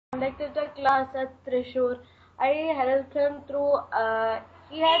conducted a class at Thrissur. I helped him through,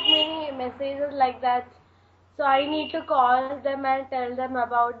 he had many messages like that. So I need to call them and tell them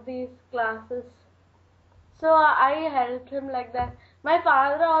about these classes. So I helped him like that. My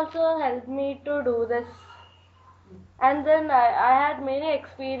father also helped me to do this. And then I had many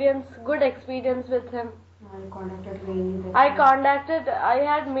good experience with him. I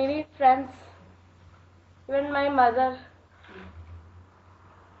had many friends, even my mother.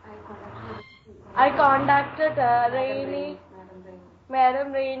 I contacted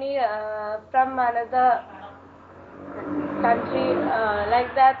Madam Rainey from another country.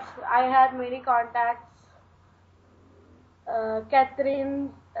 Like that, I had many contacts.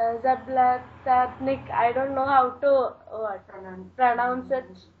 Catherine, Zablat, Tapnik, I don't know how to pronounce it.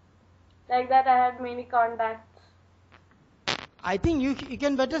 Like that, I had many contacts. I think you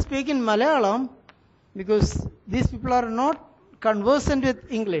can better speak in Malayalam because these people are not conversant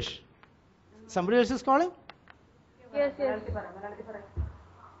with English. Somebody else is calling? Yes.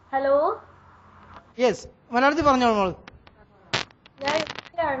 Hello? Yes. Malayalathi പറഞ്ഞോളൂ മോൾ.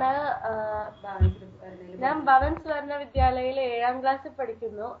 ഞാൻ ഭവൻ സ്വർണ്ണ വിദ്യാലയയിൽ 7ാം ക്ലാസ്സിൽ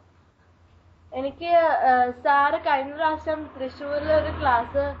പഠിക്കുന്നു. എനിക്ക് sir കഴിഞ്ഞ പ്രാവശ്യം തൃശ്ശൂരിൽ ഒരു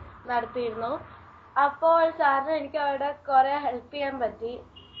ക്ലാസ് നടത്തിയിരുന്നു. അപ്പോൾ സാറിന് എനിക്ക് അവിടെ കുറെ ഹെൽപ്പ് ചെയ്യാൻ പറ്റി.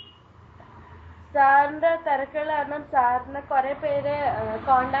 സാറിന്റെ തിരക്കുകൾ കാരണം സാറിന് കുറെ പേരെ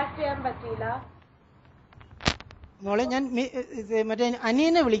കോണ്ടാക്ട് ചെയ്യാൻ പറ്റിയില്ല. മോളെ ഞാൻ മറ്റേ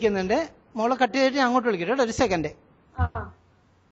അനിയനെ വിളിക്കുന്നുണ്ട്. മോളെ കട്ട് ചെയ്തിട്ട് അങ്ങോട്ട് വിളിക്കട്ടെ. ഒരു സെക്കൻഡ്.